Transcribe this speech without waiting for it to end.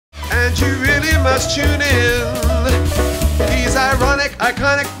and you really must tune in. He's ironic,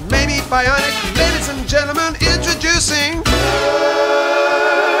 iconic, maybe bionic. Ladies and gentlemen, introducing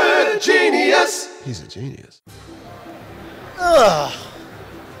a genius. He's a genius.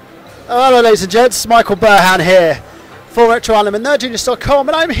 Hello ladies and gents, Michael Burhan here for RetroAnime and NerdGenius.com,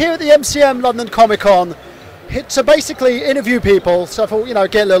 and I'm here at the MCM London Comicon to basically interview people. So I thought, you know,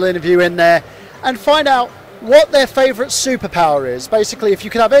 get a little interview in there and find out what their favourite superpower is. Basically, if you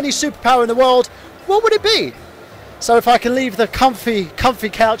could have any superpower in the world, what would it be? So if I can leave the comfy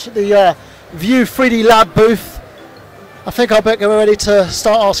couch at the View 3D Lab booth, I think I bet we're ready to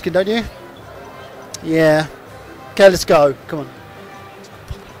start asking, don't you? Yeah. Okay, let's go. Come on.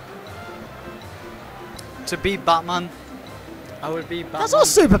 To be Batman, I would be Batman. That's not a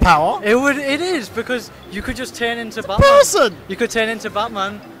superpower. It is, because you could just turn into Batman. Person. You could turn into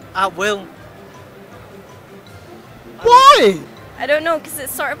Batman at will. Why? I don't know, because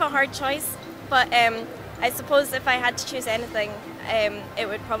it's sort of a hard choice. But I suppose if I had to choose anything, it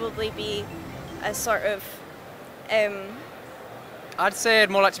would probably be a sort of. I'd say I'd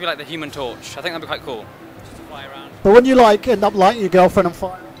more like to be like the Human Torch. I think that'd be quite cool. Just to fly around. But wouldn't you like end up lighting your girlfriend on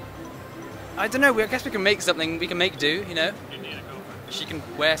fire? I don't know. I guess we can make something. We can make do. You know. You need a girlfriend. She can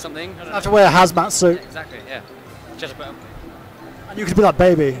wear something. I have to wear a hazmat suit. Yeah, exactly. Yeah. Just about. And you could be like,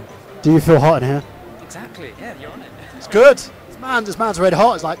 baby, do you feel hot in here? Exactly. Yeah, you're on it. It's good. This man's red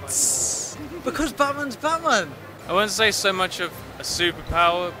hot. It's like. Tss. Because Batman's Batman. I wouldn't say so much of a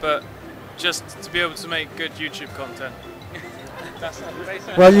superpower, but just to be able to make good YouTube content.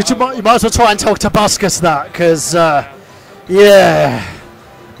 Well, you might as well try and talk to Buscus that, because yeah,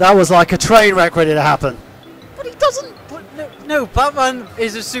 that was like a train wreck ready to happen. But he doesn't. No, Batman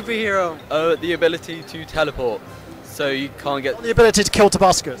is a superhero. The ability to teleport, so you can't get... The ability to kill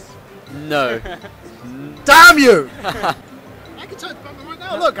Tobuscus. No. Damn you! I can turn to Batman right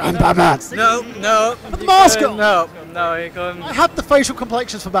now. Look, I'm Batman. No. Put the mask on. No, you can. I have the facial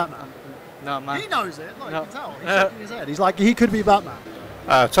complexions for Batman. No, man. He knows it. Like, No. you can tell. He's shaking his head. He's like, he could be Batman.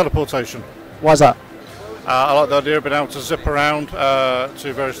 Teleportation. Why's that? I like the idea of being able to zip around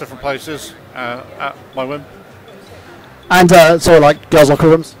to various different places at my whim. And so, like, girls' locker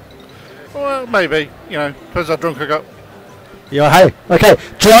rooms? Well, maybe. You know, depends how drunk I got. Yeah, hey. Okay,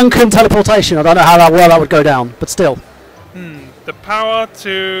 drunken teleportation. I don't know how that would go down, but still. The power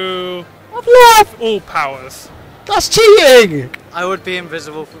to Of love! all powers. That's cheating! I would be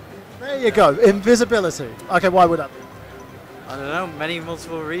invisible. There you go, invisibility. Okay, why would that be? I don't know,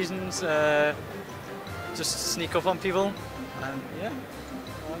 multiple reasons. Just sneak up on people, and yeah.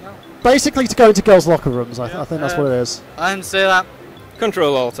 I don't know. Basically to go into girls' locker rooms, I think that's what it is. I didn't say that.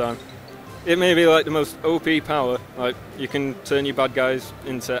 Control all time. It may be like the most OP power. Like, you can turn your bad guys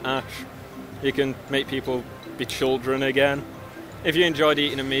into ash. You can make people be children again. If you enjoyed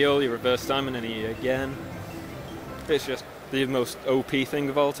eating a meal, you reverse time and then eat it again. It's just the most OP thing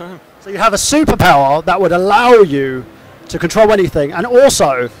of all time. So you have a superpower that would allow you to control anything and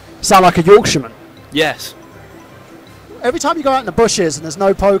also sound like a Yorkshireman. Yes. Every time you go out in the bushes and there's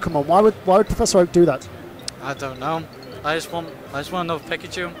no Pokemon, why would Professor Oak do that? I don't know. I just want another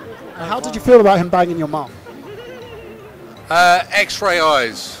Pikachu. And how did you feel about him banging your mum? X-ray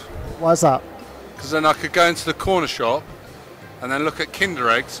eyes. Why's that? Because then I could go into the corner shop and then look at Kinder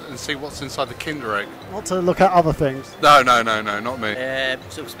eggs and see what's inside the Kinder egg. Not to look at other things. No, not me.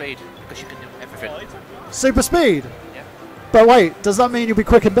 Super speed, because you can do everything. Super speed? Yeah. But wait, does that mean you'll be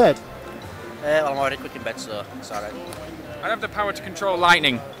quick in bed? Well, I'm already quick in bed, so it's alright. I'd have the power to control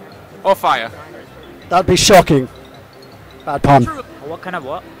lightning or fire. That'd be shocking. Bad pun. What kind of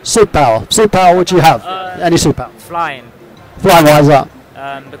what? Superpower. Superpower would you have? Any superpower? Flying. Flying, why is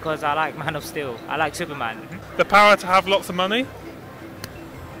that? Because I like Man of Steel. I like Superman. The power to have lots of money.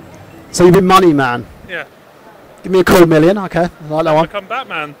 So you've been money man. Yeah. Give me a cool million, okay. I like that one. Become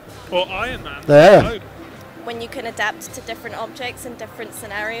Batman or Iron Man. There. When you can adapt to different objects in different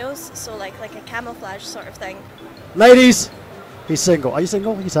scenarios, so like a camouflage sort of thing. Ladies, he's single. Are you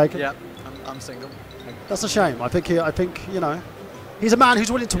single? Are you taken? Yeah, I'm single. That's a shame. I think you know, he's a man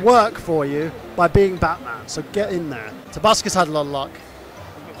who's willing to work for you by being Batman. So get in there. Tobuscus had a lot of luck.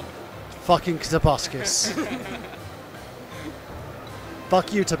 Fucking Tobuscus.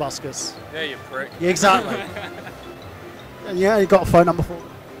 Fuck you, Tobuscus. Yeah, you prick. Yeah, exactly. And yeah, you got a phone number for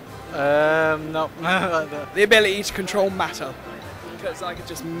him? No. The ability to control matter. Because I could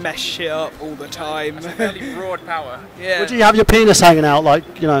just mess shit up all the time. That's a fairly broad power. Yeah. Would you have your penis hanging out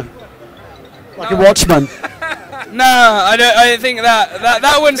like, you know, like a Watchman? No, I don't think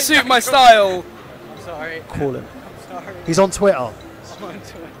that wouldn't suit my style. I'm sorry. Call him. I'm sorry. He's on Twitter. I'm on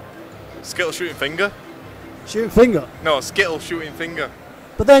Twitter. Skittle shooting finger? Shooting finger? No, Skittle shooting finger.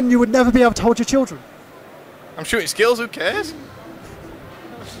 but then you would never be able to hold your children. I'm shooting skills, who cares?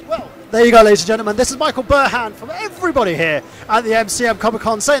 Well, there you go, ladies and gentlemen. This is Michael Burhan from everybody here at the MCM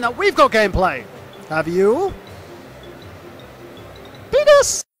Comicon saying that we've got gameplay. Have you?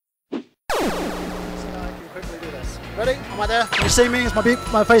 Penis! Ready? Am I there? Can you see me? Is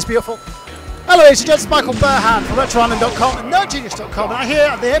my face beautiful? Hello, ladies and gents. It's Michael Burhan from RetroIsland.com and NerdGenius.com, and I'm here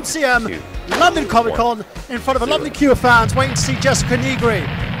at the MCM London Comic Con in front of a lovely queue of fans waiting to see Jessica Negri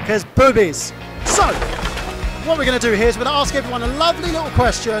because boobies. So, what we're going to do here is we're going to ask everyone a lovely little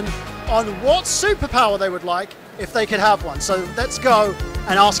question on what superpower they would like if they could have one. So let's go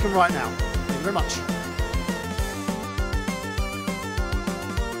and ask them right now. Thank you very much.